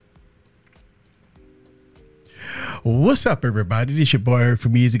What's up, everybody? This your boy Eric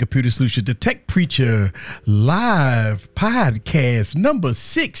from Easy Computer Solutions, the Tech Preacher live podcast number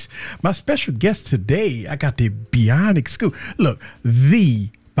 6. My special guest today, I got the Bionic Scoop. Look, the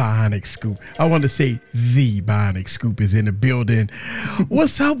Bionic Scoop. I want to say the Bionic Scoop is in the building.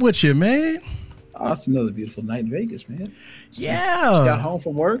 What's up with you, man? Oh, it's another beautiful night in Vegas, man. Yeah. Got home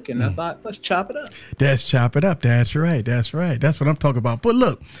from work and I thought, let's chop it up. Let's chop it up. That's right. That's right. That's what I'm talking about. But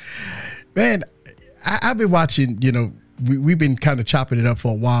look, man, I've been watching, we've been kind of chopping it up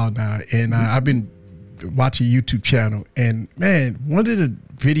for a while now. And I've been watching YouTube channel. And, man, one of the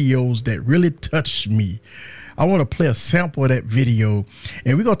videos that really touched me, I want to play a sample of that video.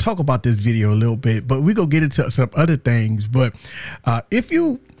 And we're going to talk about this video a little bit. But we're going to get into some other things. But if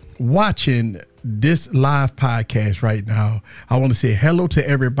you watching this live podcast right now, I want to say hello to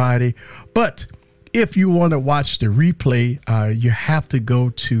everybody. But if you want to watch the replay, you have to go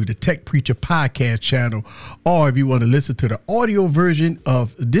to the Tech Preacher podcast channel, or if you want to listen to the audio version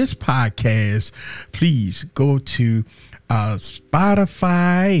of this podcast, please go to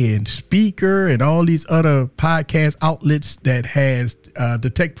Spotify and Speaker and all these other podcast outlets that has the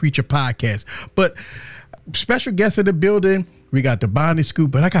Tech Preacher podcast. But special guest in the building, we got the Bionic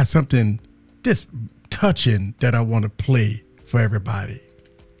Scoop, but I got something just touching that I want to play for everybody.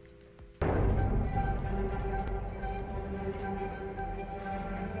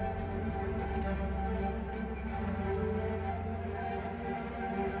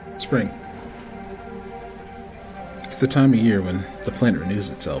 Spring. It's the time of year when the planet renews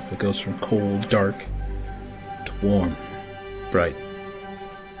itself. It goes from cold, dark, to warm, bright,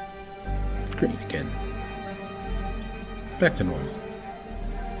 green again. Back to normal.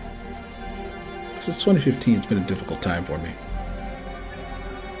 Since 2015, it's been a difficult time for me.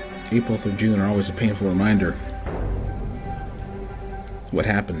 April through June are always a painful reminder of what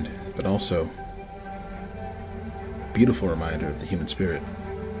happened, but also a beautiful reminder of the human spirit.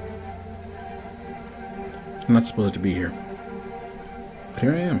 I'm not supposed to be here, but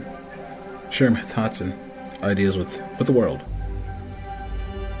here I am, sharing my thoughts and ideas with the world.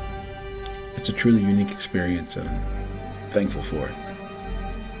 It's a truly unique experience, and I'm thankful for it.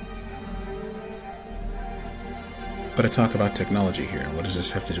 But I talk about technology here, and what does this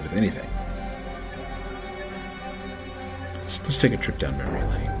have to do with anything? Let's take a trip down memory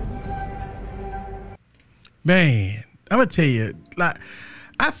lane. Man, I'm gonna tell you, like,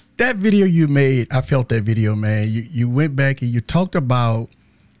 that video you made, I felt that video, man. You went back and you talked about,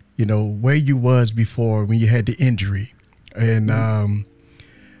 where you was before when you had the injury, and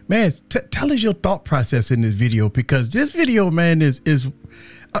man, tell us your thought process in this video, because this video, man, is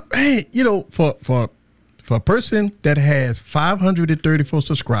man, for a person that has 534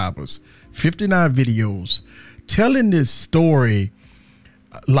 subscribers, 59 videos, telling this story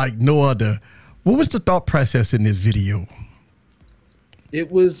like no other. What was the thought process in this video? It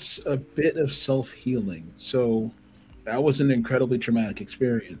was a bit of self-healing. So that was an incredibly traumatic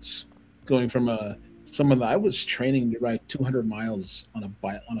experience, going from someone that I was training to ride 200 miles on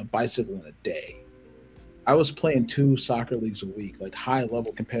a bicycle in a day. I was playing 2 soccer leagues a week, like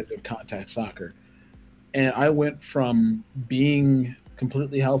high-level competitive contact soccer. And I went from being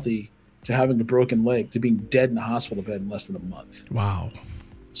completely healthy to having a broken leg to being dead in a hospital bed in less than a month. Wow.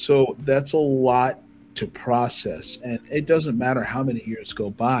 So that's a lot to process. And it doesn't matter how many years go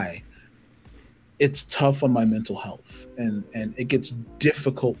by. It's tough on my mental health. And it gets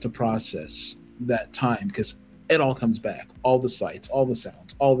difficult to process that time, because it all comes back. All the sights, all the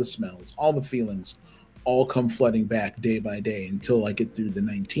sounds, all the smells, all the feelings all come flooding back day by day until I get through the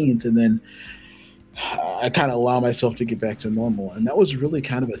 19th. And then I kind of allow myself to get back to normal. And that was really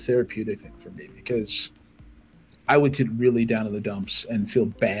kind of a therapeutic thing for me, because I would get really down in the dumps and feel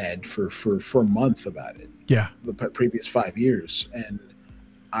bad for a month about it. Yeah. The previous 5 years. And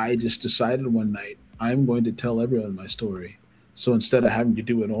I just decided one night, I'm going to tell everyone my story. So instead of having to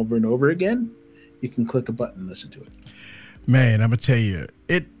do it over and over again, you can click a button and listen to it. Man, I'm going to tell you,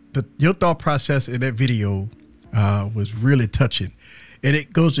 your thought process in that video was really touching. And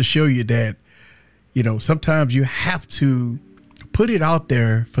it goes to show you that, sometimes you have to put it out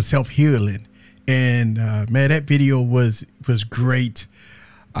there for self-healing. And man, that video was great.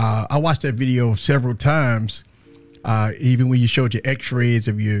 I watched that video several times, even when you showed your x-rays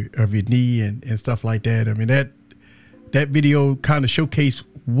of your knee and stuff like that. I mean, that video kind of showcased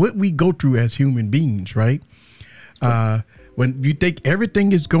what we go through as human beings, right? When you think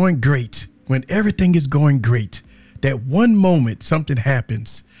everything is going great, that one moment something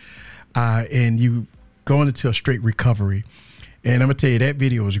happens, and you going into a straight recovery. And I'm gonna tell you, that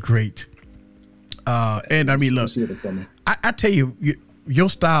video was great. And I mean, look, I tell you, your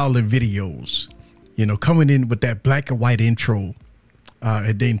style in videos you know, coming in with that black and white intro,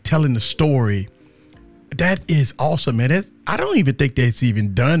 and then telling the story. That is awesome, man. I don't even think that's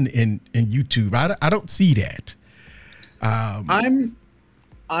even done in YouTube. I don't see that. I'm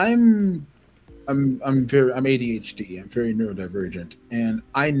ADHD. I'm very neurodivergent, and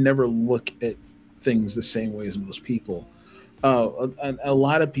I never look at things the same way as most people. A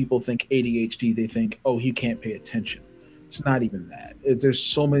lot of people think ADHD. They think, oh, he can't pay attention. It's not even that. There's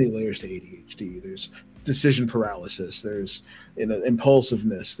so many layers to ADHD. There's decision paralysis. There's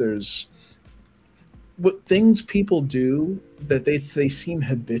impulsiveness. There's what things people do that they seem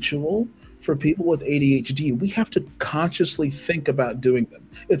habitual. For people with ADHD, we have to consciously think about doing them.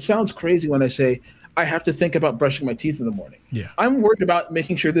 It sounds crazy when I say I have to think about brushing my teeth in the morning. Yeah, I'm worried about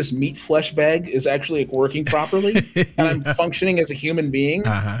making sure this meat flesh bag is actually working properly and I'm functioning as a human being.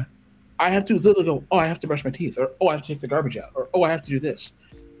 Uh-huh. I have to literally go, oh, I have to brush my teeth, or oh, I have to take the garbage out, or oh, I have to do this.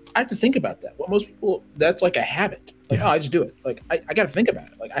 I have to think about that. Well, most people, that's like a habit. Like, oh, I just do it. Like I got to think about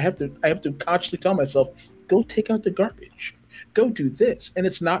it. Like I have to consciously tell myself, go take out the garbage. Go do this. And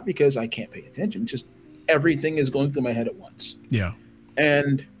it's not because I can't pay attention. It's just everything is going through my head at once. Yeah.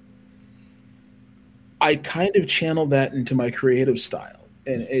 And I kind of channel that into my creative style.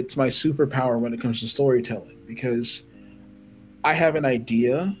 And it's my superpower when it comes to storytelling, because I have an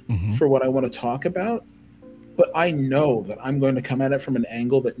idea for what I want to talk about, but I know that I'm going to come at it from an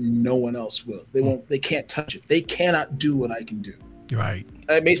angle that no one else will. They can't touch it. They cannot do what I can do. Right.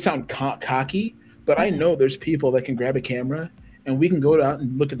 It may sound cocky, but I know there's people that can grab a camera and we can go out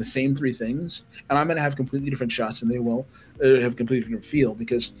and look at the same three things, and I'm going to have completely different shots than they will. They'll have a completely different feel,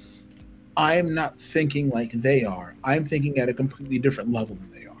 because I'm not thinking like they are. I'm thinking at a completely different level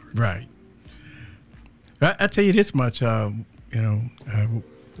than they are. Right. I tell you this much, you're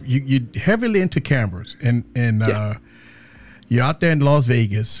heavily into cameras, and you're out there in Las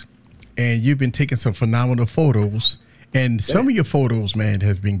Vegas, and you've been taking some phenomenal photos. And some of your photos, man,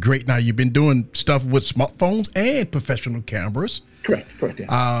 has been great. Now, you've been doing stuff with smartphones and professional cameras. Correct.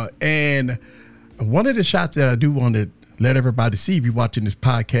 Yeah. And one of the shots that I do want to let everybody see, if you're watching this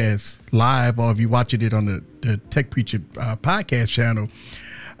podcast live or if you're watching it on the Tech Preacher podcast channel,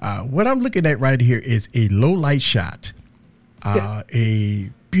 what I'm looking at right here is a low light shot, a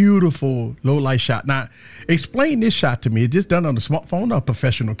beautiful low light shot. Now, explain this shot to me. Is this done on a smartphone or a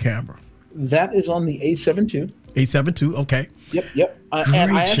professional camera? That is on the A7 II. A7 II, okay. Yep.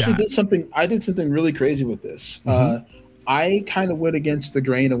 And I actually did something really crazy with this. I kind of went against the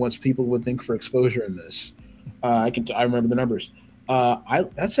grain of what people would think for exposure in this. I remember the numbers.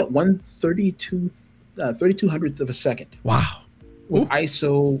 That's at 3200th of a second. Wow. With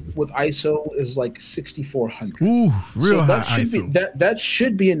ISO is like 6400. Ooh, real high ISO. That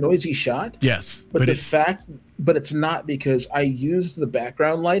should be a noisy shot. Yes, but it's not, because I used the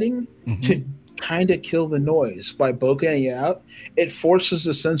background lighting to kind of kill the noise by bokehing it out. It forces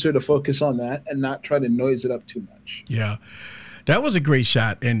the sensor to focus on that and not try to noise it up too much. Yeah, that was a great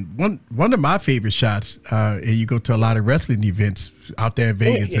shot, and one of my favorite shots. And you go to a lot of wrestling events out there in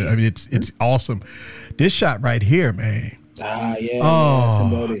Vegas. I mean, it's awesome. This shot right here, man.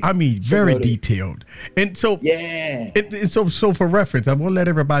 I mean, very detailed. And so, and so for reference, I want to let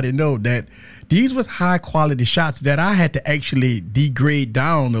everybody know that these was high quality shots that I had to actually degrade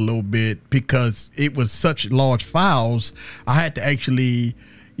down a little bit because it was such large files. I had to actually,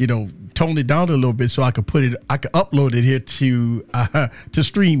 tone it down a little bit so I could upload it here to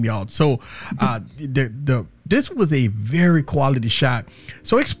StreamYard. So, this was a very quality shot.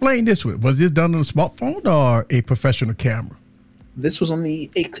 So explain this one. Was this done on a smartphone or a professional camera? This was on the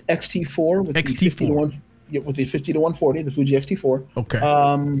X-T4 with the 50 to 140, the Fuji X-T4. Okay.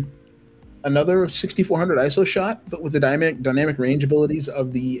 Another 6400 ISO shot, but with the dynamic range abilities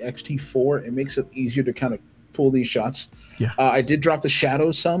of the X-T4, it makes it easier to kind of pull these shots. Yeah. I did drop the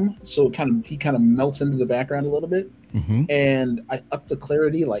shadows some, so he kind of melts into the background a little bit. And I upped the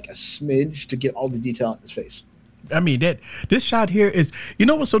clarity like a smidge to get all the detail in his face. I mean, this shot here is,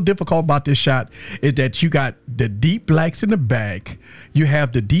 what's so difficult about this shot is that you got the deep blacks in the back, you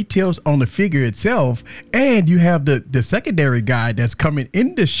have the details on the figure itself, and you have the secondary guy that's coming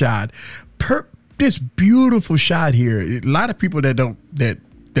in the shot. This beautiful shot here. A lot of people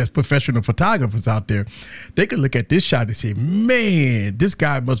that's professional photographers out there, they can look at this shot and say, man, this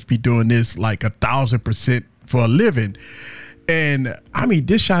guy must be doing this like 1,000% for a living. And I mean,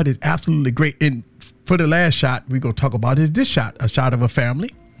 this shot is absolutely great. And for the last shot we're going to talk about is this shot, a shot of a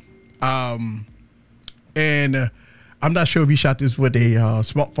family. And I'm not sure if you shot this with a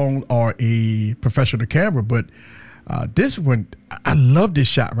smartphone or a professional camera, but this one, I love this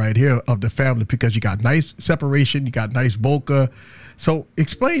shot right here of the family because you got nice separation, you got nice bokeh. So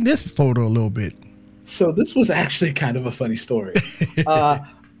explain this photo a little bit. So this was actually kind of a funny story.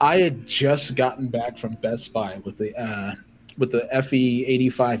 I had just gotten back from Best Buy with the FE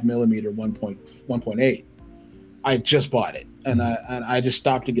 85 millimeter 1.8. I just bought it, and I just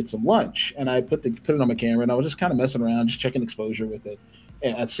stopped to get some lunch, and I put it on my camera, and I was just kind of messing around, just checking exposure with it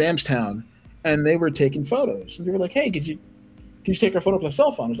at Sam's Town, and they were taking photos, and they were like, "Hey, can you take our photo with a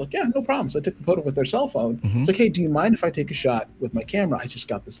cell phone?" I was like, "Yeah, no problem." So I took the photo with their cell phone. It's like, "Hey, do you mind if I take a shot with my camera? I just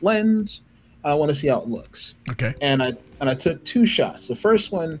got this lens. I want to see how it looks." Okay. And I took 2 shots. The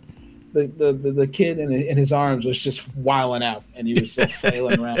first one, the kid in his arms was just wilding out, and he was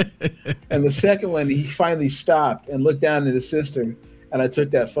flailing around. And the second one, he finally stopped and looked down at his sister, and I took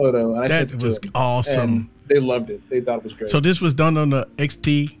that photo, and I sent it to him. Awesome. And they loved it. They thought it was great. So this was done on the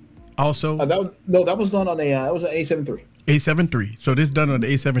XT also? That was done on it was an A7 III. A7 III. So this done on the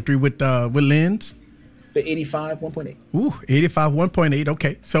A7 III with lens? The 85 1.8. Ooh, 85 1.8.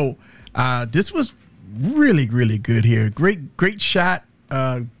 Okay. So this was really, really good here. Great shot.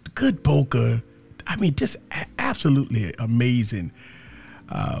 Good bokeh. I mean, just absolutely amazing.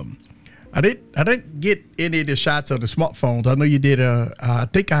 I didn't get any of the shots of the smartphones. I know you did. I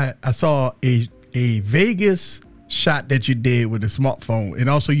think I saw a Vegas shot that you did with the smartphone, and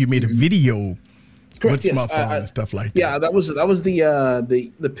also you made a video. Correct, with smartphone and stuff like that. Yeah, that was the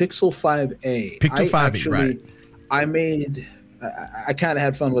Pixel 5a. Pixel 5a, right? I kind of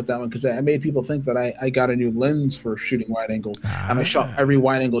had fun with that one because I made people think that I got a new lens for shooting wide angle, and I shot every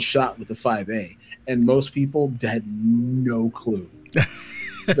wide angle shot with the 5a, and most people had no clue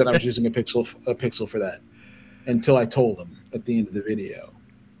that I was using a pixel for that until I told them at the end of the video.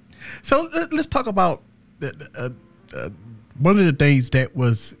 So let's talk about one of the things that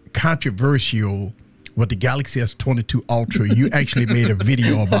was controversial with the Galaxy S22 Ultra. You actually made a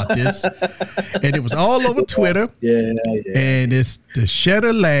video about this, and it was all over Twitter. Yeah. And it's the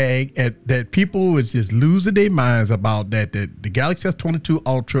shutter lag that people was just losing their minds about that the Galaxy S22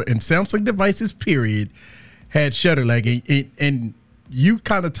 Ultra and Samsung devices, period, had shutter lag. And you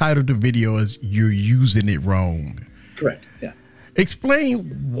kind of titled the video as "You're Using It Wrong." Correct. Yeah. Explain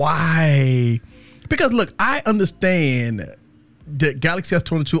why. Because look, I understand the Galaxy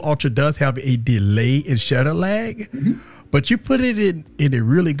S22 Ultra does have a delay in shutter lag, but you put it in a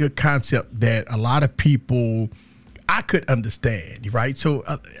really good concept that a lot of people I could understand, right? So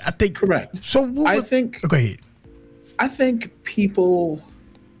I think correct. So go ahead. I think people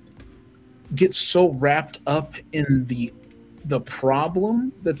get so wrapped up in the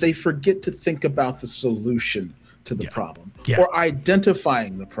problem that they forget to think about the solution to the problem or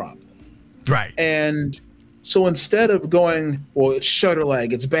identifying the problem. Right. And so instead of going, well, it's shutter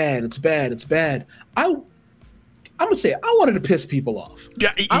lag, it's bad, I'm gonna say I wanted to piss people off.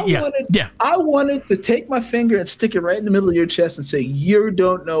 I wanted to take my finger and stick it right in the middle of your chest and say, you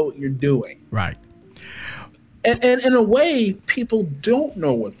don't know what you're doing. Right. And in a way, people don't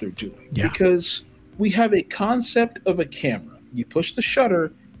know what they're doing because we have a concept of a camera. You push the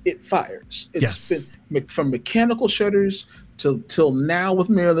shutter, it fires. It's been from mechanical shutters till now with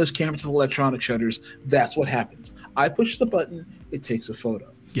mirrorless cameras and electronic shutters. That's what happens. I push the button, it takes a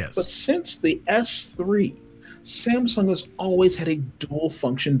photo. Yes. But since the S3, Samsung has always had a dual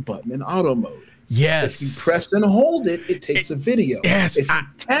function button in auto mode. Yes. If you press and hold it, it takes a video. Yes. If you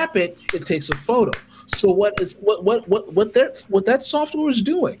tap it, it takes a photo. So what that software is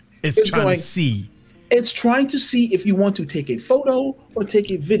doing? It's trying to see. It's trying to see if you want to take a photo or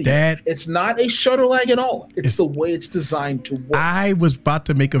take a video. It's not a shutter lag at all. It's the way it's designed to work. I was about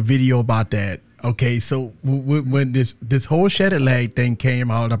to make a video about that. Okay, so when this whole shutter lag thing came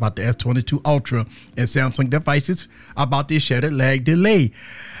out about the S22 Ultra and Samsung devices about this shutter lag delay,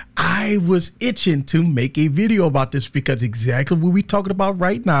 I was itching to make a video about this because exactly what we're talking about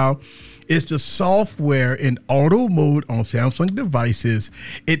right now is the software in auto mode on Samsung devices.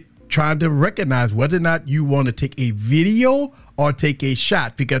 It trying to recognize whether or not you want to take a video or take a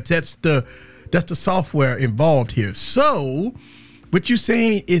shot, because that's the software involved here. So what you're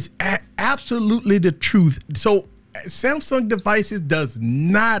saying is absolutely the truth. So Samsung devices does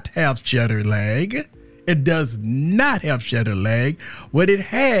not have shutter lag. It does not have shutter lag. What it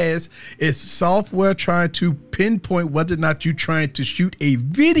has is software trying to pinpoint whether or not you're trying to shoot a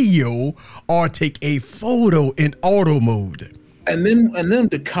video or take a photo in auto mode. And then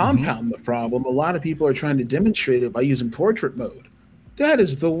to compound the problem, a lot of people are trying to demonstrate it by using portrait mode. That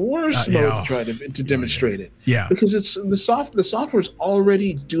is the worst mode to try to demonstrate it. Yeah, because it's the software is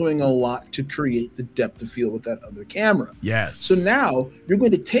already doing a lot to create the depth of field with that other camera. Yes. So now you're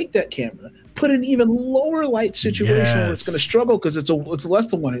going to take that camera, put an even lower light situation where it's going to struggle because it's less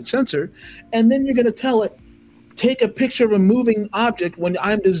than 1 inch sensor, and then you're going to tell it, take a picture of a moving object when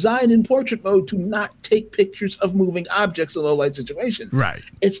I'm designed in portrait mode to not take pictures of moving objects in low light situations. Right.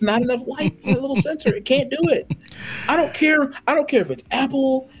 It's not enough light for a little sensor. It can't do it. I don't care if it's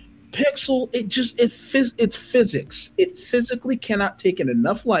Apple, Pixel. It's physics. It physically cannot take in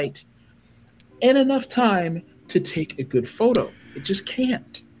enough light and enough time to take a good photo. It just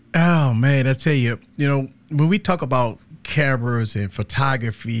can't. Oh man, I tell you, when we talk about cameras and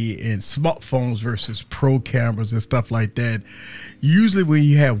photography and smartphones versus pro cameras and stuff like that, usually when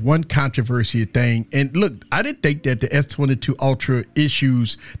you have one controversy thing, and look, I didn't think that the S22 Ultra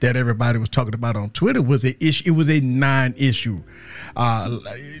issues that everybody was talking about on Twitter was an issue. It was a non-issue. A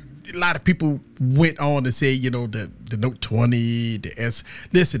lot of people went on to say, the Note 20, the S.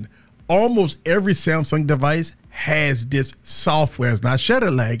 Listen, almost every Samsung device has this software. It's not shutter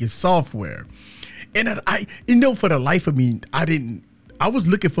lag, it's software. And for the life of me, I was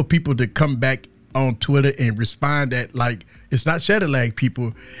looking for people to come back on Twitter and respond that, like, it's not shutter lag,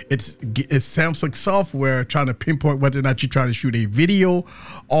 people. It's Samsung software trying to pinpoint whether or not you're trying to shoot a video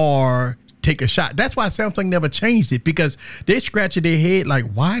or take a shot. That's why Samsung never changed it, because they're scratching their head like,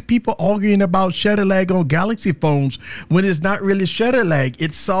 why people arguing about shutter lag on Galaxy phones when it's not really shutter lag?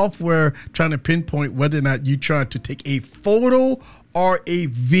 It's software trying to pinpoint whether or not you're trying to take a photo or a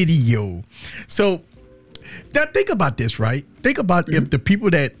video. So now think about this, right? Think about if the people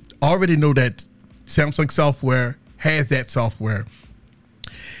that already know that Samsung software has that software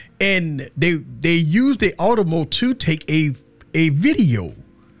and they use the auto mode to take a video,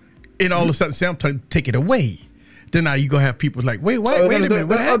 and all of a sudden Samsung take it away. Then now you're going to have people like, wait a minute,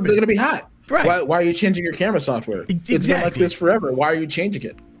 what happened? They're going to be hot. Right. Why are you changing your camera software? Exactly. It's been like this forever. Why are you changing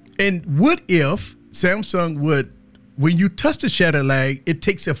it? And what if Samsung would, when you touch the shutter lag, it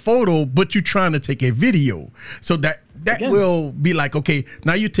takes a photo, but you're trying to take a video. So that will be like, okay,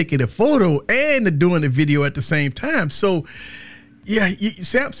 now you're taking a photo and doing a video at the same time. So yeah,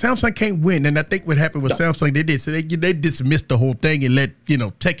 Samsung can't win. And I think what happened with Samsung, they did, so they dismissed the whole thing and let,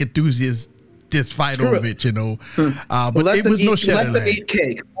 tech enthusiasts just fight over it, but it was no shutter lag. Let them eat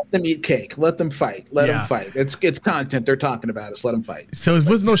cake. Let them eat cake. Let them fight. Let them fight. It's content they're talking about. Let them fight. So it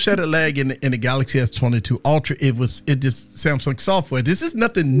was no shutter lag in the Galaxy S22 Ultra. It just Samsung software. This is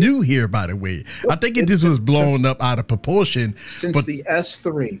nothing new here, by the way. I think this was blown up out of proportion since the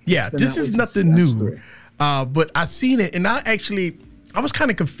S3. Yeah, this is nothing new. But I seen it, and I was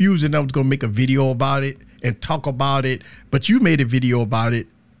kind of confused, and I was going to make a video about it and talk about it. But you made a video about it,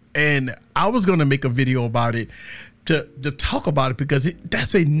 and I was going to make a video about it to talk about it, because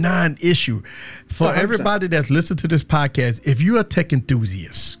that's a non-issue for everybody that's listening to this podcast. If you're a tech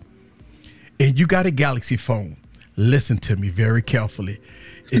enthusiast and you got a Galaxy phone, listen to me very carefully.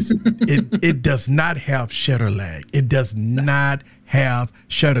 It does not have shutter lag. It does not have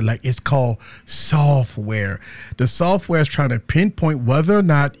shutter lag. It's called software. The software is trying to pinpoint whether or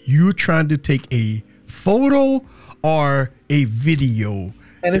not you're trying to take a photo or a video.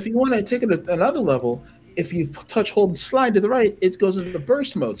 And if you want to take it at another level, if you touch, hold, and slide to the right, it goes into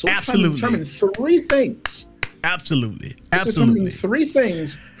burst mode. So we're trying to determine three things. Absolutely. Determining three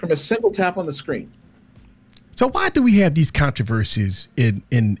things from a single tap on the screen. So why do we have these controversies in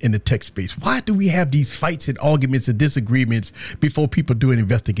the tech space? Why do we have these fights and arguments and disagreements before people doing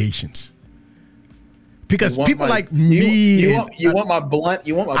investigations? Because people like me, you want my blunt.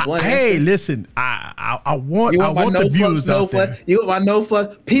 Hey, listen, I want the viewers out there. You want my no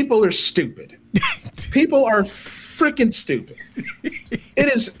flood? People are stupid. People are freaking stupid.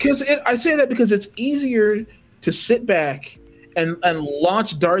 It is, because I say that because it's easier to sit back and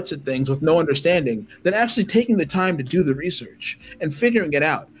launch darts at things with no understanding than actually taking the time to do the research and figuring it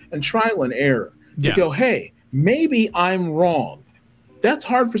out and trial and error. To go, hey, maybe I'm wrong. That's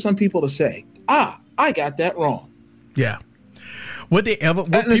hard for some people to say. I got that wrong. Yeah.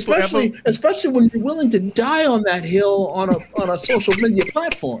 Especially when you're willing to die on that hill on a social media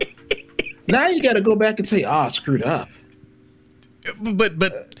platform. Now you got to go back and say, I screwed up. But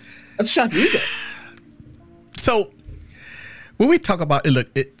that's shot ego. So when we talk about it, look,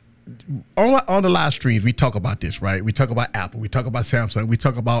 on the live streams, we talk about this, right? We talk about Apple, we talk about Samsung, we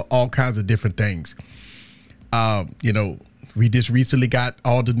talk about all kinds of different things. We just recently got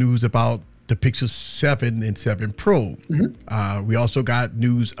all the news about the Pixel 7 and 7 Pro. Mm-hmm. We also got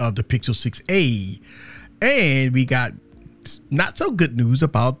news of the Pixel 6a, and we got not so good news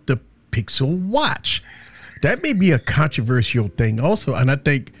about the Pixel Watch. That may be a controversial thing also, and I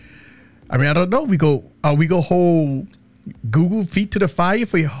don't know. We go hold Google feet to the fire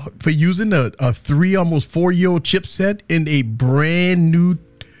for using a almost 4-year-old chipset in a brand new,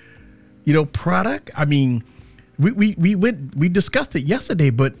 product. I mean, we discussed it yesterday,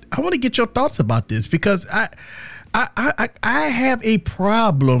 but I want to get your thoughts about this, because I have a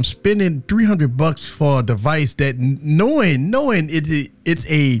problem spending $300 for a device that knowing it's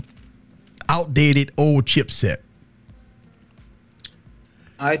a outdated old chipset.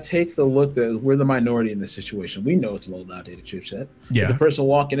 I take the look that we're the minority in this situation. We know it's an old, outdated chipset. Yeah. But the person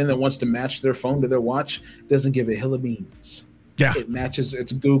walking in that wants to match their phone to their watch doesn't give a hill of beans. Yeah. It matches,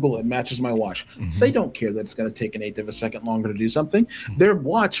 it's Google, it matches my watch. They don't care that it's going to take an eighth of a second longer to do something. Their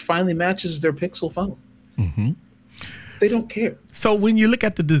watch finally matches their Pixel phone. They don't care. So when you look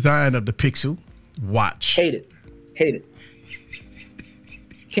at the design of the Pixel watch, Hate it. Hate it.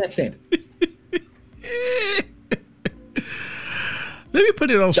 Can't stand it. let me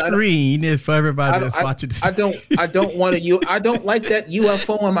put it on screen if everybody that's watching this. I don't want to. I don't like that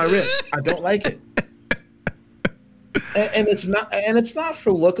UFO on my wrist. I don't like it. And it's not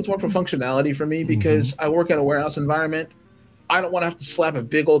for look. It's more for functionality for me because I work in a warehouse environment. I don't want to have to slap a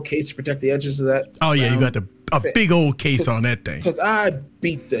big old case to protect the edges of that. Oh yeah, you got a big old case on that thing. Because I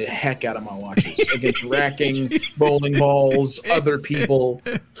beat the heck out of my watches against racking, bowling balls, other people,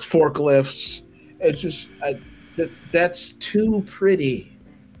 forklifts. It's just that's too pretty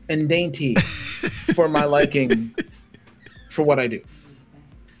and dainty for my liking for what I do.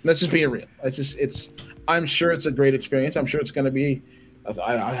 That's just being real. I'm sure it's a great experience. I'm sure it's going to be.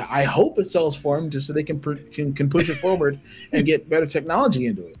 I hope it sells for them just so they can push it forward and get better technology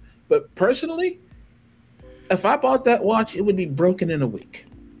into it. But personally, if I bought that watch, it would be broken in a week.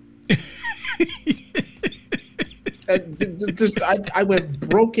 I went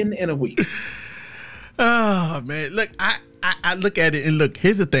broken in a week. Oh man, look, I look at it and look.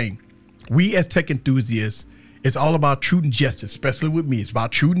 Here's the thing: we as tech enthusiasts, it's all about truth and justice, especially with me. It's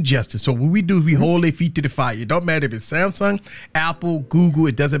about truth and justice. So what we do is we hold their feet to the fire. It don't matter if it's Samsung, Apple, Google.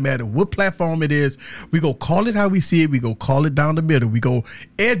 It doesn't matter what platform it is. We go call it how we see it. We go call it down the middle. We go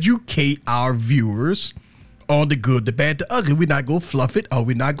educate our viewers on the good, the bad, the ugly. We not go fluff it or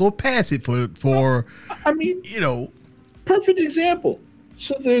we not go pass it for. I mean, you know, perfect example.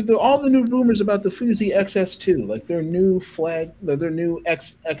 So all the new rumors about the Fuji XS2, like their new flag, their new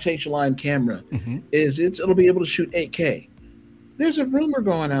XH line camera, it'll be able to shoot 8K. There's a rumor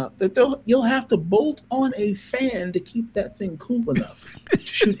going out that you'll have to bolt on a fan to keep that thing cool enough to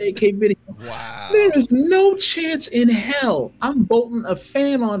shoot 8K video. Wow. There is no chance in hell I'm bolting a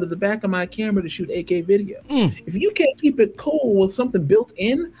fan onto the back of my camera to shoot 8K video. If you can't keep it cool with something built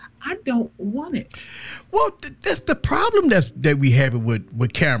in, I don't want it. Well, that's the problem that we have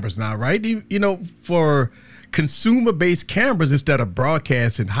with cameras now, right? You know, for consumer-based cameras instead of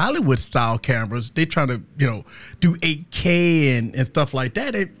broadcast and Hollywood-style cameras, they're trying to, do 8K and stuff like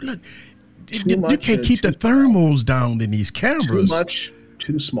that. And look, you can't keep the thermals down in these cameras. Too much,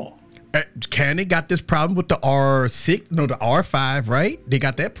 too small. Canon got this problem with the R6, the R5, right? They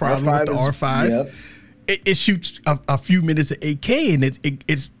got that problem with the R5. Yep. It shoots a few minutes of 8K and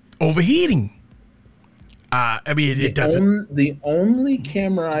it's overheating. I mean, it doesn't. The only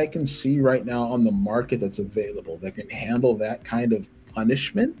camera I can see right now on the market that's available that can handle that kind of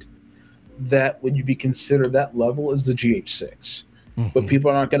punishment, that would you be considered that level, is the GH6. But people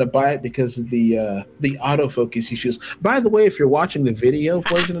are not going to buy it because of the autofocus issues. By the way, if you're watching the video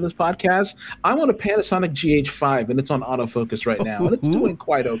version of this podcast, I'm on a Panasonic GH5 and it's on autofocus right now, and it's doing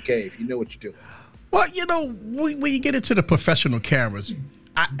quite okay if you know what you're doing. Well, when you get into the professional cameras,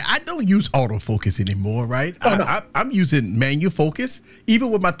 I don't use autofocus anymore, right? No. I'm using manual focus, even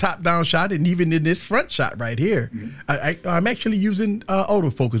with my top-down shot and even in this front shot right here. I'm actually using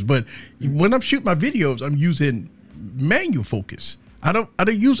autofocus, but when I'm shooting my videos, I'm using manual focus. I don't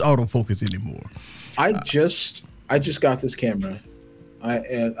use autofocus anymore. I just got this camera.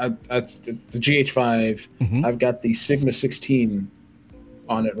 That's the GH5. I've got the Sigma 16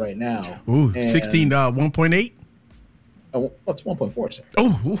 on it right now. Ooh, 16 1.8. What's 1.4, sir?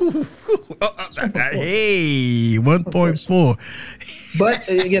 Oh, hey, 1.4. But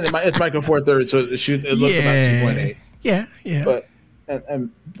again, it's micro four thirds, so it looks about 2.8. Yeah.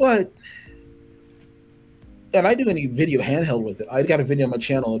 But I do any video handheld with it. I got a video on my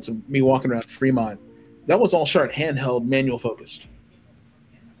channel. It's me walking around Fremont. That was all shot handheld, manual focused.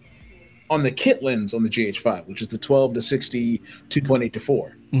 On the kit lens on the GH5, which is the 12 to 60, 2.8 to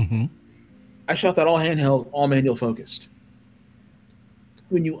 4. I shot that all handheld, all manual focused.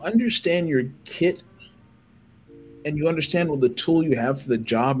 When you understand your kit and you understand what the tool you have for the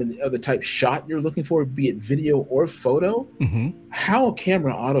job and the type shot you're looking for, be it video or photo, how a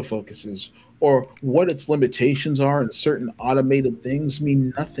camera autofocuses or what its limitations are and certain automated things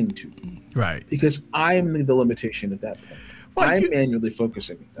mean nothing to me. Right. Because I'm the limitation at that point. Well, I'm manually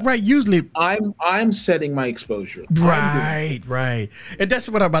focusing them. Right. Usually, I'm setting my exposure. Right. And that's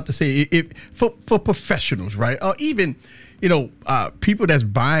what I'm about to say. If for professionals, right, or even people that's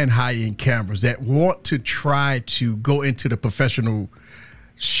buying high end cameras that want to try to go into the professional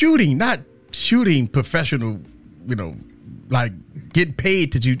shooting, not shooting professional, like getting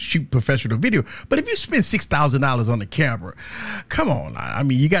paid to shoot professional video. But if you spend $6,000 on the camera, come on. I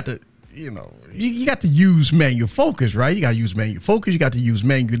mean, you got to, you got to use manual focus, right? You got to use manual focus. You got to use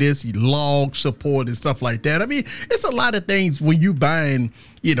manual log support and stuff like that. I mean, it's a lot of things when you buying,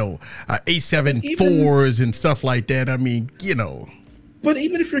 A7 IVs and stuff like that. I mean, But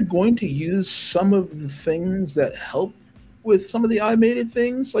even if you're going to use some of the things that help with some of the automated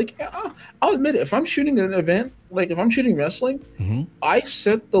things, like I'll admit it, if I'm shooting an event, like if I'm shooting wrestling, I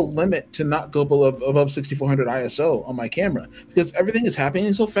set the limit to not go above 6400 ISO on my camera because everything is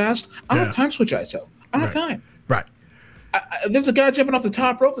happening so fast. I don't have time to switch ISO. I don't have time. Right. There's a guy jumping off the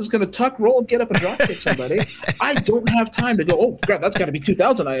top rope that's going to tuck, roll, get up, and drop kick somebody. I don't have time to go, oh, crap, that's got to be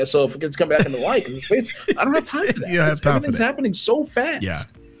 2000 ISO if it gets come back in the light. I don't have time for that. Everything's happening so fast. Yeah.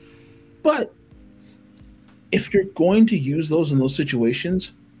 But if you're going to use those in those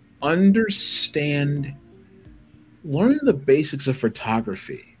situations, learn the basics of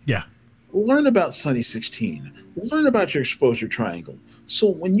photography. Yeah. Learn about Sunny 16. Learn about your exposure triangle. So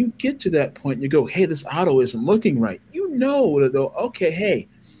when you get to that point and you go, hey, this auto isn't looking right, to go, okay, hey,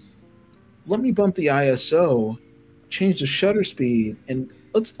 let me bump the ISO, change the shutter speed, and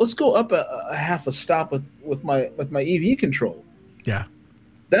let's go up a half a stop with my EV control. Yeah.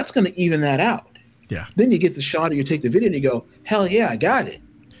 That's going to even that out. Yeah. Then you get the shot or you take the video and you go, hell yeah, I got it.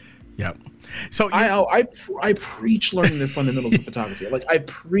 Yeah. So I preach learning the fundamentals of photography. Like I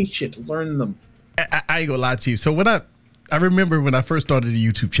preach it, learn them. I ain't gonna lie to you. So when I remember when I first started the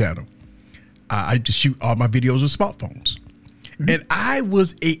YouTube channel, I just shoot all my videos with smartphones. And I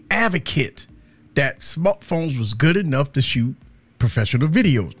was a advocate that smartphones was good enough to shoot professional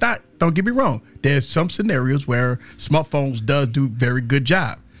videos. Don't get me wrong. There's some scenarios where smartphones does do very good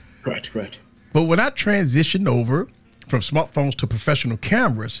job. Right. But when I transitioned over from smartphones to professional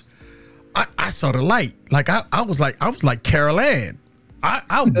cameras, I saw the light. Like I was like Carol Ann.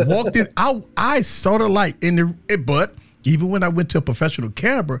 I walked in. I saw the light but even when I went to a professional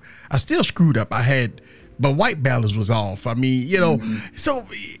camera, I still screwed up. My white balance was off. I mean, so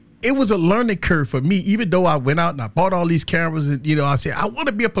it was a learning curve for me. Even though I went out and I bought all these cameras, and I said I want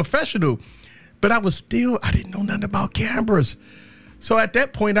to be a professional, but I didn't know nothing about cameras. So at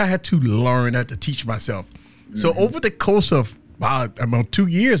that point, I had to learn, I had to teach myself. So over the course of I'm on 2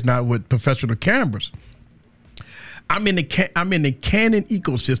 years now with professional cameras. I'm in the Canon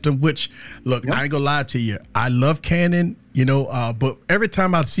ecosystem, which look, I ain't gonna lie to you. I love Canon, but every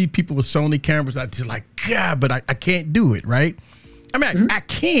time I see people with Sony cameras, I just like, God, but I can't do it, right? I mean, I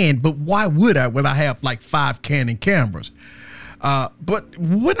can, but why would I when I have like 5 Canon cameras? But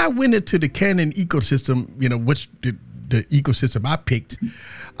when I went into the Canon ecosystem, which the ecosystem I picked,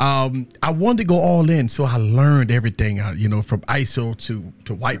 I wanted to go all in, so I learned everything, from ISO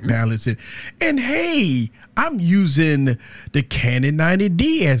to white balance, and hey, I'm using the Canon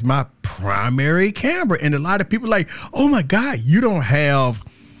 90D as my primary camera, and a lot of people like, oh my God, you don't have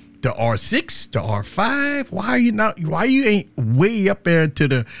the R6, the R5? Why you ain't way up there to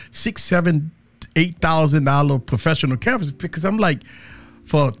the $6,000, $7,000, $8,000 professional cameras? Because I'm like,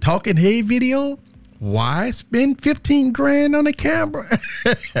 for talking head video, why spend 15 grand on a camera?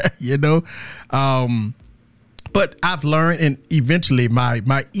 But I've learned, and eventually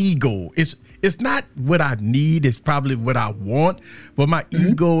my ego, it's not what I need, it's probably what I want, but my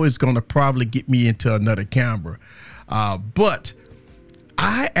ego is going to probably get me into another camera. But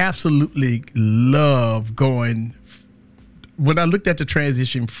I absolutely love going, when I looked at the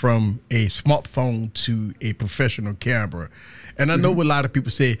transition from a smartphone to a professional camera, and I know what a lot of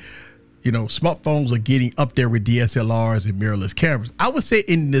people say, smartphones are getting up there with DSLRs and mirrorless cameras. I would say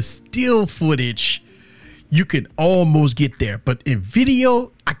in the still footage, you can almost get there, but in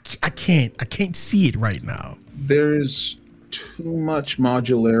video, I can't see it right now. There's too much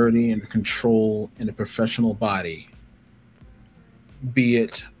modularity and control in a professional body, be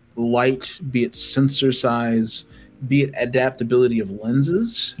it light, be it sensor size, be it adaptability of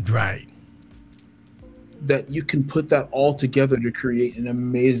lenses. Right. That you can put that all together to create an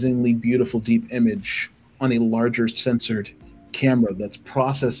amazingly beautiful deep image on a larger censored camera that's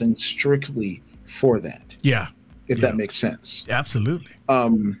processing strictly for that. Yeah. If that makes sense. Absolutely.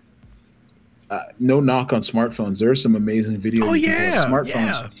 No knock on smartphones. There are some amazing video on smartphones.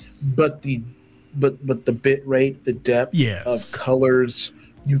 Yeah. But the bit rate, the depth of colors,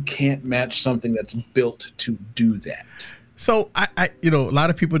 you can't match something that's built to do that. So a lot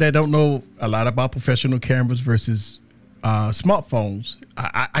of people that don't know a lot about professional cameras versus smartphones.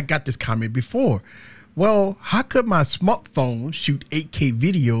 I got this comment before. Well, how could my smartphone shoot 8K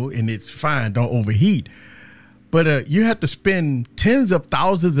video and it's fine, don't overheat? But you have to spend tens of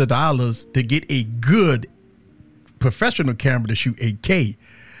thousands of dollars to get a good professional camera to shoot 8K.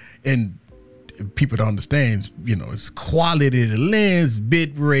 And people don't understand, it's quality of the lens,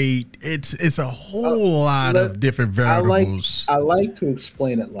 bit rate. It's a whole lot of different variables. I like to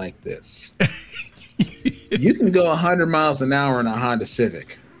explain it like this. You can go 100 miles an hour in a Honda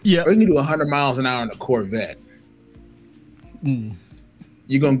Civic. Yeah. Or you can do 100 miles an hour in a Corvette.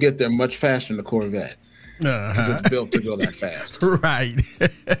 You're going to get there much faster in the Corvette. Because it's built to go that fast. Right.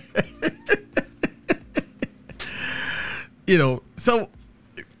 So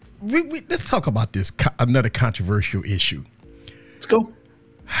let's talk about this, another controversial issue. Let's go.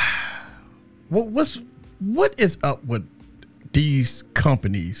 What is up with these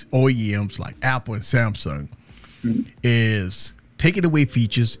companies, OEMs like Apple and Samsung, is taking away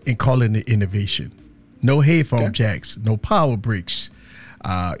features and calling it innovation? No headphone jacks, no power bricks.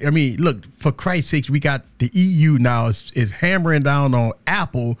 Look, for Christ's sakes, we got the EU now is hammering down on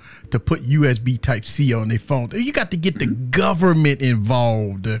Apple to put USB Type-C on their phone. You got to get the government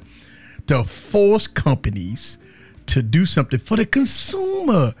involved to force companies to do something for the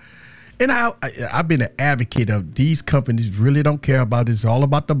consumer. And I've been an advocate of these companies really don't care about it. It's all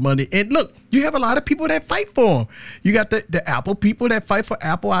about the money. And look, you have a lot of people that fight for them. You got the Apple people that fight for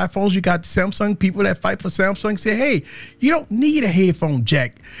Apple iPhones. You got Samsung people that fight for Samsung. Say, hey, you don't need a headphone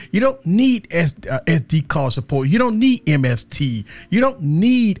jack. You don't need SD card support. You don't need MFT. You don't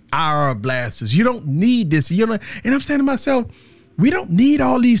need IR blasters. You don't need this. And I'm saying to myself, we don't need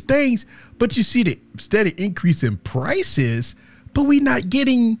all these things. But you see the steady increase in prices, but we're not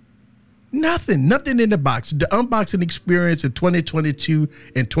getting nothing in the box. The unboxing experience in 2022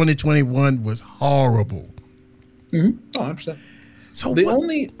 and 2021 was horrible. Oh, 100%. So the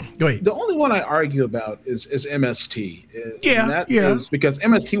only one I argue about is MST. Is because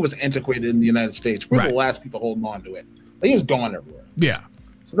MST was antiquated in the United States. We're the last people holding on to it. Like, it's gone everywhere. Yeah.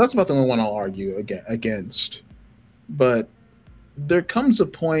 So that's about the only one I'll argue against. But there comes a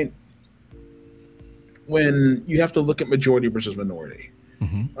point when you have to look at majority versus minority.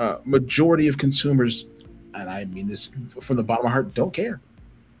 Majority of consumers, and I mean this from the bottom of my heart, don't care.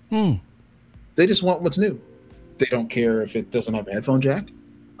 They just want what's new. They don't care if it doesn't have a headphone jack.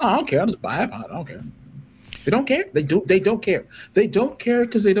 Oh, I don't care. I'll just buy it. I don't care. They don't care. They don't care. They don't care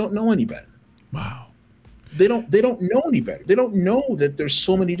because they don't know any better. Wow. They don't know any better. They don't know that there's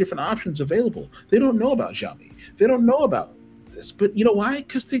so many different options available. They don't know about Xiaomi. They don't know about this. But you know why?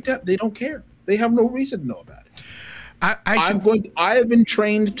 Because they don't care. They have no reason to know about it. I have been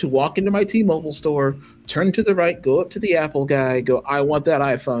trained to walk into my T-Mobile store, turn to the right, go up to the Apple guy, go, I want that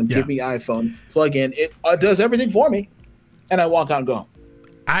iPhone, give me iPhone, plug in. It does everything for me, and I walk out and go.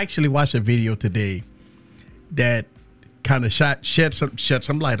 I actually watched a video today that kind of shed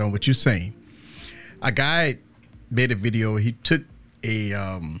some light on what you're saying. A guy made a video. He took a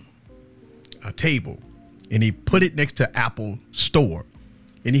table and he put it next to Apple Store,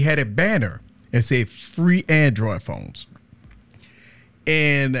 and he had a banner and say free Android phones.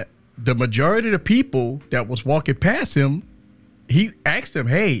 And the majority of the people that was walking past him, he asked them,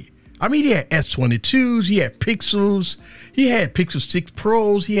 hey, he had S22s, he had Pixels, he had Pixel 6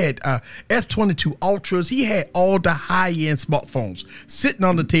 Pros, he had S22 Ultras, he had all the high-end smartphones sitting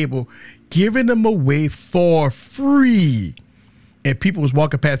on the table, giving them away for free. And people was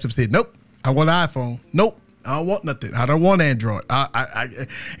walking past him and said, nope, I want an iPhone. Nope, I don't want nothing. I don't want Android. And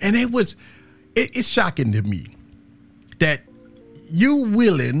it's shocking to me that you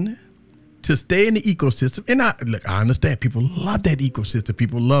willing to stay in the ecosystem. And I understand people love that ecosystem.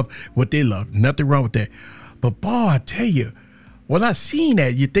 People love what they love. Nothing wrong with that. But boy, I tell you, when I seen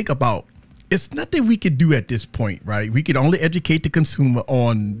that, you think about, it's nothing we could do at this point, right? We could only educate the consumer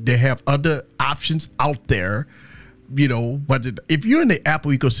on they have other options out there, but if you're in the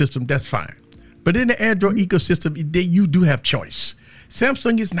Apple ecosystem, that's fine. But in the Android ecosystem, you do have choice.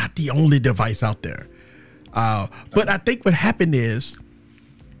 Samsung is not the only device out there. But I think what happened is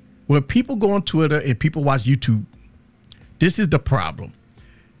when people go on Twitter and people watch YouTube, this is the problem.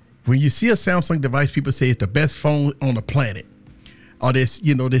 When you see a Samsung device, people say it's the best phone on the planet. Or they say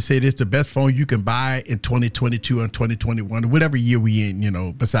it's the best phone you can buy in 2022 or 2021, or whatever year we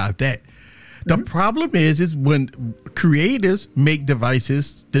in, besides that. The problem is when creators make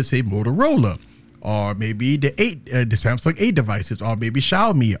devices that say Motorola, or maybe the Samsung 8 devices, or maybe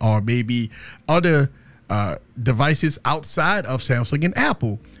Xiaomi, or maybe other devices outside of Samsung and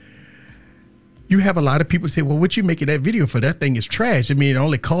Apple. you have a lot of people say, well, what you making that video for? That thing is trash. I mean, it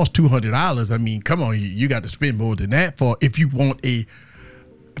only costs $200. I mean, come on, you got to spend more than that for if you want a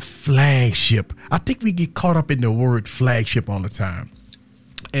flagship. I think we get caught up in the word flagship all the time.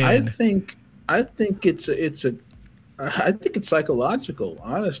 And I think it's psychological.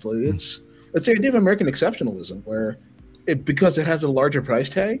 Honestly, it's the idea of American exceptionalism, where because it has a larger price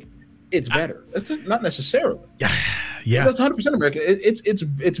tag, it's better. That's not necessarily. Yeah, that's 100% American.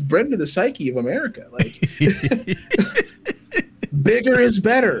 It's bred into the psyche of America. Like, bigger is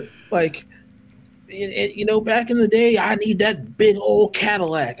better. Like, back in the day, I need that big old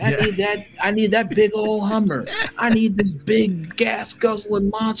Cadillac. I need that big old Hummer. I need this big gas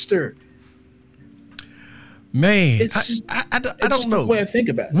guzzling monster. Man, it's just, I don't know the way I think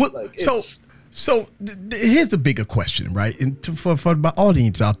about it. So here's the bigger question, right? And for my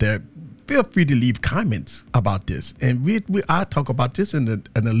audience out there, feel free to leave comments about this, and I talk about this in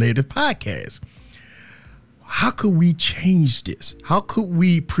the later podcast. How could we change this? How could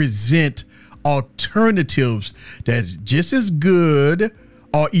we present alternatives that's just as good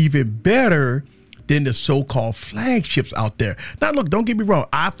or even better than the so-called flagships out there? Now, look, don't get me wrong.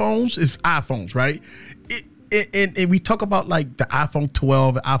 iPhones is iPhones, right? And we talk about like the iPhone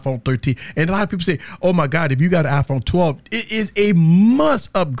 12, iPhone 13, and a lot of people say, oh my God, if you got an iPhone 12, it is a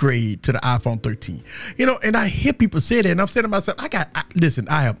must upgrade to the iPhone 13. And I hear people say that, and I'm saying to myself, listen,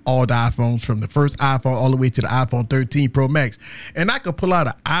 I have all the iPhones from the first iPhone all the way to the iPhone 13 Pro Max, and I could pull out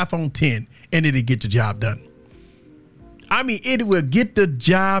an iPhone 10 and it'll get the job done. I mean, it will get the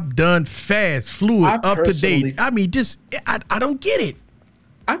job done fast, fluid, up to date. I mean, I don't get it.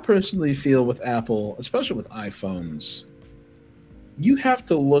 I personally feel with Apple, especially with iPhones, you have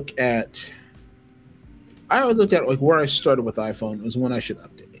to look at. I always looked at like where I started with iPhone was when I should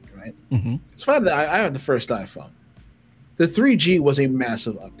update, right? Mm-hmm. So I had the first iPhone. The 3G was a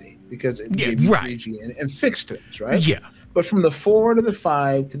massive update because it gave you 3G and fixed things, right? Yeah. But from the 4 to the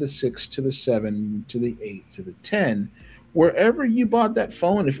 5 to the 6 to the 7 to the 8 to the 10, wherever you bought that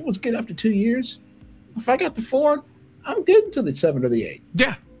phone, if it was good after 2 years, if I got the 4. I'm good until the 7 or the 8.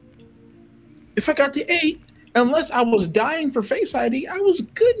 Yeah. If I got the 8, unless I was dying for Face ID, I was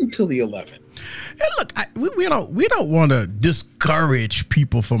good until the 11. And look, we don't want to discourage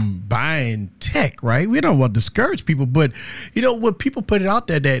people from buying tech, right? We don't want to discourage people, but when people put it out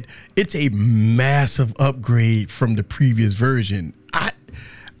there that it's a massive upgrade from the previous version,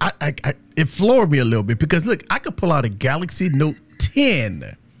 it floored me a little bit because look, I could pull out a Galaxy Note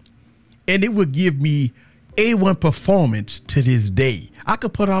 10, and it would give me A1 performance to this day. I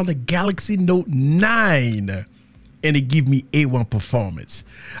could put on a Galaxy Note 9 and it give me A1 performance.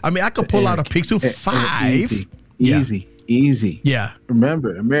 I mean, I could pull out a Pixel 5. Easy. Yeah.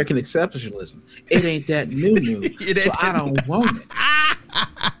 Remember, American exceptionalism. It ain't that new. So I don't want it.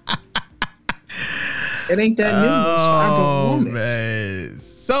 It ain't that new, so I don't want it. Man.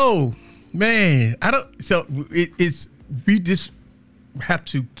 So, man, we just have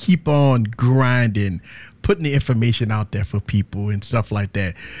to keep on grinding, putting the information out there for people and stuff like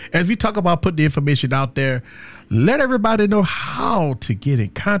that. As we talk about putting the information out there, let everybody know how to get in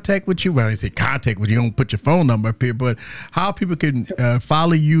contact with you. Well, I say contact with you, don't put your phone number up here, but how people can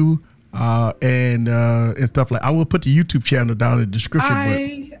follow you and stuff like. I will put the YouTube channel down in the description.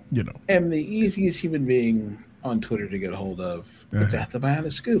 I am the easiest human being on Twitter to get a hold of. It's at the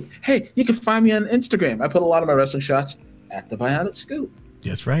Bionic Scoop. Hey, you can find me on Instagram. I put a lot of my wrestling shots at the Bionic Scoop.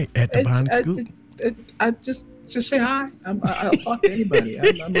 That's right, at the Bionic Scoop. I just say hi. I'll talk to anybody.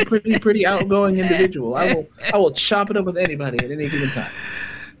 I'm a pretty outgoing individual. I will chop it up with anybody at any given time.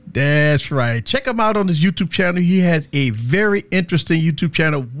 That's right. Check him out on his YouTube channel. He has a very interesting YouTube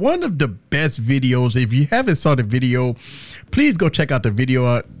channel. One of the best videos. If you haven't saw the video, please go check out the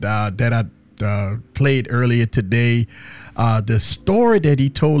video that I played earlier today. The story that he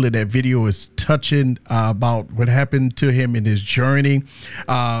told in that video is touching about what happened to him in his journey.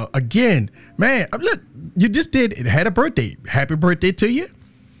 Again, man, look, you just had a birthday. Happy birthday to you.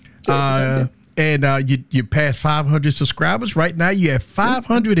 And you passed 500 subscribers. Right now, you have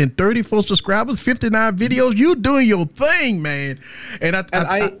 534 subscribers, 59 videos. You doing your thing, man. And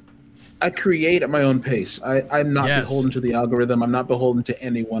I create at my own pace. I'm not beholden to the algorithm. I'm not beholden to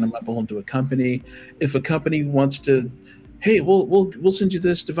anyone. I'm not beholden to a company. If a company wants to, hey, we'll send you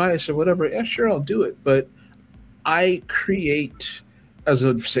this device or whatever, yeah, sure, I'll do it. But I create as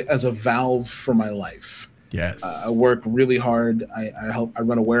a valve for my life. Yes. I work really hard. I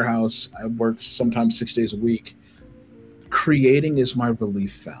run a warehouse. I work sometimes 6 days a week. Creating is my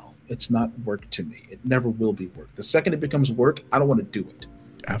relief valve. It's not work to me. It never will be work. The second it becomes work, I don't want to do it.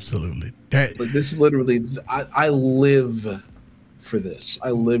 Absolutely. Like this is literally, I live for this.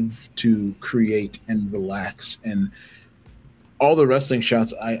 I live to create and relax. And all the wrestling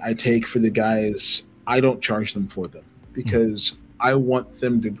shots I take for the guys, I don't charge them for them because I want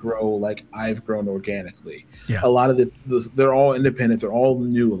them to grow like I've grown organically. Yeah. A lot of they're all independent. They're all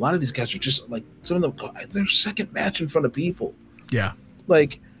new. A lot of these guys are just like, some of them, their second match in front of people. Yeah.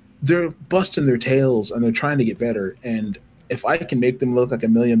 Like, they're busting their tails and they're trying to get better. And if I can make them look like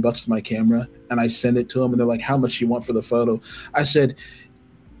 $1 million to my camera and I send it to them and they're like, how much do you want for the photo? I said,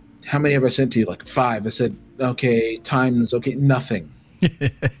 how many have I sent to you? Like 5. I said, okay, times, okay, nothing.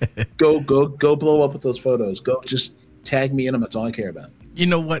 Go blow up with those photos. Go just tag me in them. That's all I care about. You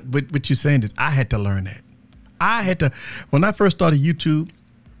know what you're saying is I had to learn that. When I first started YouTube,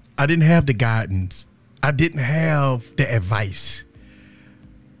 I didn't have the guidance. I didn't have the advice.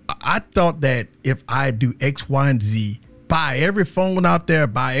 I thought that if I do X, Y, and Z, buy every phone out there,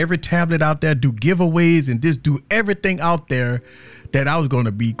 buy every tablet out there, do giveaways, and just do everything out there, that I was going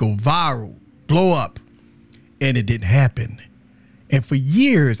to go viral, blow up. And it didn't happen. And for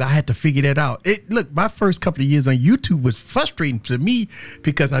years, I had to figure that out. Look, my first couple of years on YouTube was frustrating to me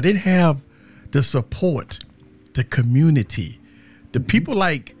because I didn't have the support, the community, the people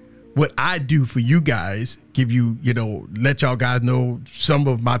like what I do for you guys, give you, let y'all guys know some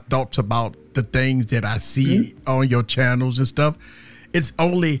of my thoughts about the things that I see on your channels and stuff. It's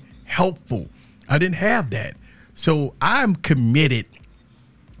only helpful. I didn't have that. So I'm committed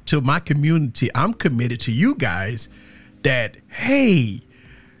to my community. I'm committed to you guys that, hey,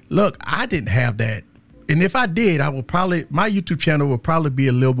 look, I didn't have that. And if I did, my YouTube channel would probably be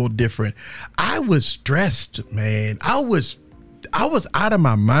a little more different. I was stressed, man. I was out of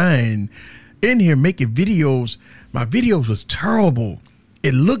my mind in here making videos. My videos was terrible.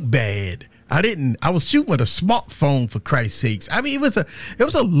 It looked bad. I was shooting with a smartphone, for Christ's sakes. I mean, it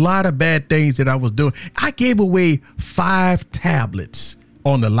was a lot of bad things that I was doing. I gave away 5 tablets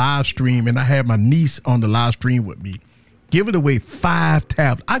on the live stream, and I had my niece on the live stream with me, giving away 5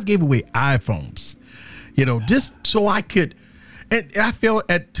 tablets. I gave away iPhones, just so I could. And I feel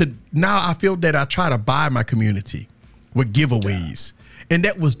that I try to buy my community with giveaways, and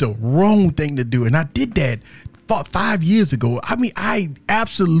that was the wrong thing to do. And I did that 5 years ago. I mean, I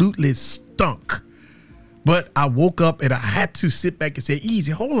absolutely stunk, but I woke up and I had to sit back and say,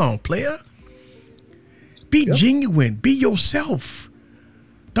 easy, hold on, player. Be genuine, be yourself.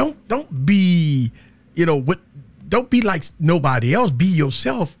 Don't be, don't be like nobody else. Be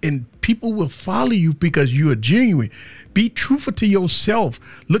yourself, and people will follow you because you are genuine. Be truthful to yourself.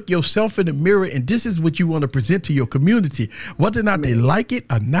 Look yourself in the mirror, and this is what you want to present to your community. Whether or not they like it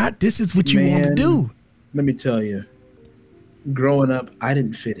or not, this is what you want to do. Let me tell you, growing up, I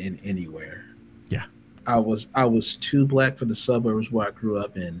didn't fit in anywhere. Yeah. I was too black for the suburbs where I grew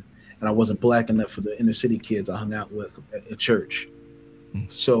up in, and I wasn't black enough for the inner city kids I hung out with at church.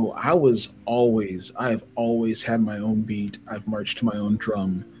 So I have always had my own beat. I've marched to my own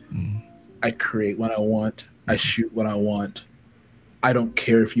drum. I create what I want. I shoot what I want. I don't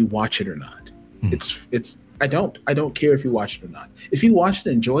care if you watch it or not. I don't care if you watch it or not. If you watch it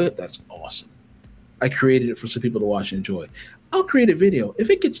and enjoy it, that's awesome. I created it for some people to watch and enjoy. I'll create a video. If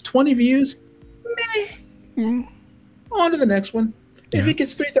it gets 20 views, meh. On to the next one. If it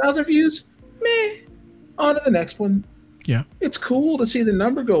gets 3,000 views, meh. On to the next one. Yeah. It's cool to see the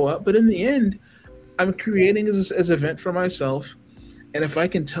number go up, but in the end, I'm creating as an event for myself. And if I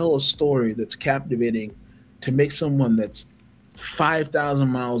can tell a story that's captivating to make someone that's 5,000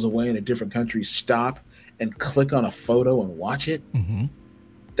 miles away in a different country stop and click on a photo and watch it,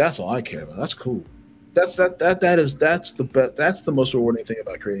 that's all I care about. That's cool. That's the most rewarding thing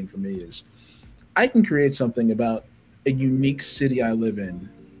about creating for me is I can create something about a unique city I live in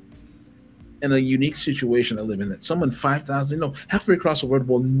a unique situation I live in that someone 5,000, halfway across the world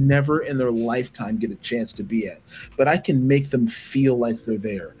will never in their lifetime get a chance to be at. But I can make them feel like they're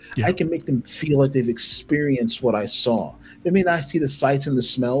there. Yeah. I can make them feel like they've experienced what I saw. They may not see the sights and the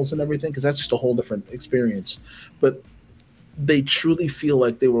smells and everything because that's just a whole different experience. But they truly feel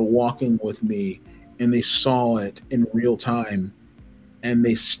like they were walking with me and they saw it in real time and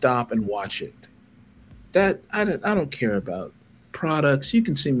they stop and watch it. That I don't care about products. You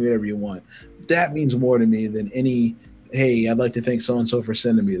can send me whatever you want. That means more to me than any, hey, I'd like to thank so-and-so for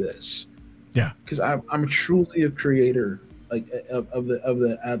sending me this. Yeah. Because I'm truly a creator, like of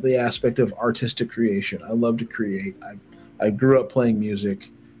the aspect of artistic creation. I love to create. I grew up playing music,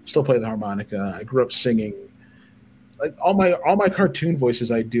 still play the harmonica. I grew up singing. Like all my cartoon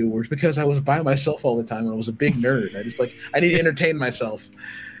voices I do were because I was by myself all the time and I was a big nerd. I need to entertain myself.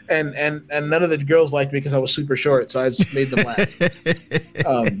 And none of the girls liked me because I was super short, so I just made them laugh.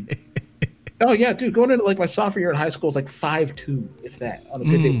 Oh yeah, dude, going into like my sophomore year in high school was like 5'2", if that, on a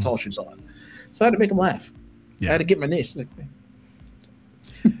good day with tall shoes on. So I had to make them laugh. I had to get my niche. Like,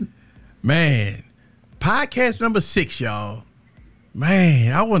 man, podcast number 6, y'all.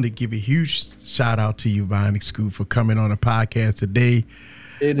 Man, I want to give a huge shout out to you, Bionic Scoop, for coming on the podcast today.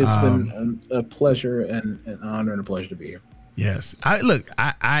 It has been a pleasure and an honor and a pleasure to be here. Yes.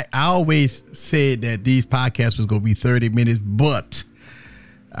 I always said that these podcasts was going to be 30 minutes, but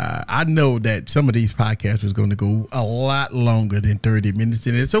I know that some of these podcasts was going to go a lot longer than 30 minutes,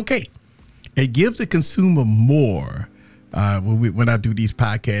 and it's okay. It gives the consumer more when I do these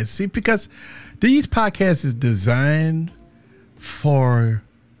podcasts. See, because these podcasts is designed for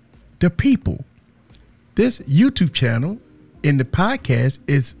the people. This YouTube channel and the podcast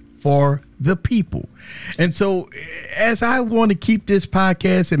is for the people. And so as I want to keep this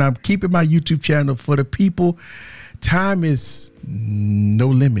podcast and I'm keeping my YouTube channel for the people, time is no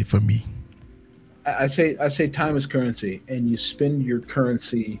limit for me. I say time is currency, and you spend your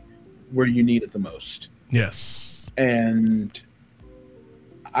currency where you need it the most. Yes. And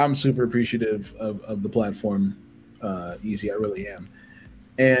I'm super appreciative of the platform, Easy. I really am.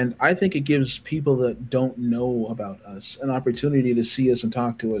 And I think it gives people that don't know about us an opportunity to see us and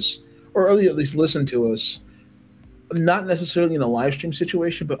talk to us, or at least listen to us, not necessarily in a live stream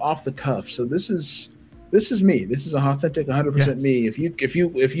situation, but off the cuff. So this is me. This is authentic, 100% me.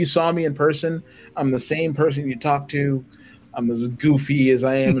 If you saw me in person, I'm the same person you talk to. I'm as goofy as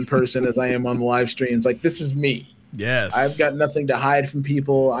I am in person as I am on the live streams. Like, this is me. Yes. I've got nothing to hide from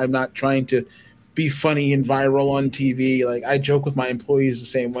people. I'm not trying to be funny and viral on TV. Like, I joke with my employees the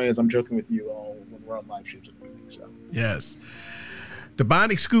same way as I'm joking with you all when we're on live streams and everything. So yes. The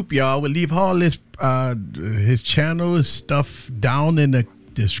Bionic Scoop, y'all. We'll leave all this his channel, his stuff down in the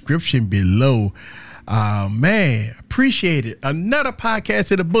description below. Man, appreciate it. Another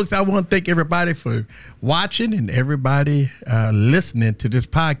podcast in the books. I want to thank everybody for watching and everybody listening to this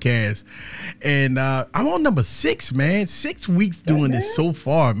podcast. And I'm on number 6, man. 6 weeks doing this so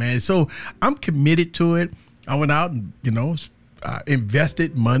far, man. So I'm committed to it. I went out and,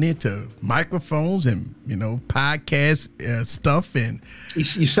 invested money into microphones and, podcast stuff. And you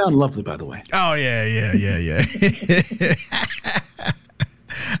sound lovely, by the way. Oh, yeah.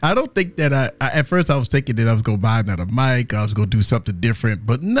 I don't think that at first I was thinking that I was going to buy another mic. I was going to do something different,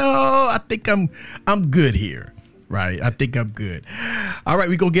 but no, I think I'm good here. Right. I think I'm good. All right.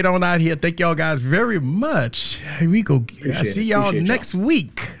 We going to get on out here. Thank y'all guys very much. We go see y'all next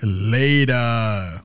week. Later.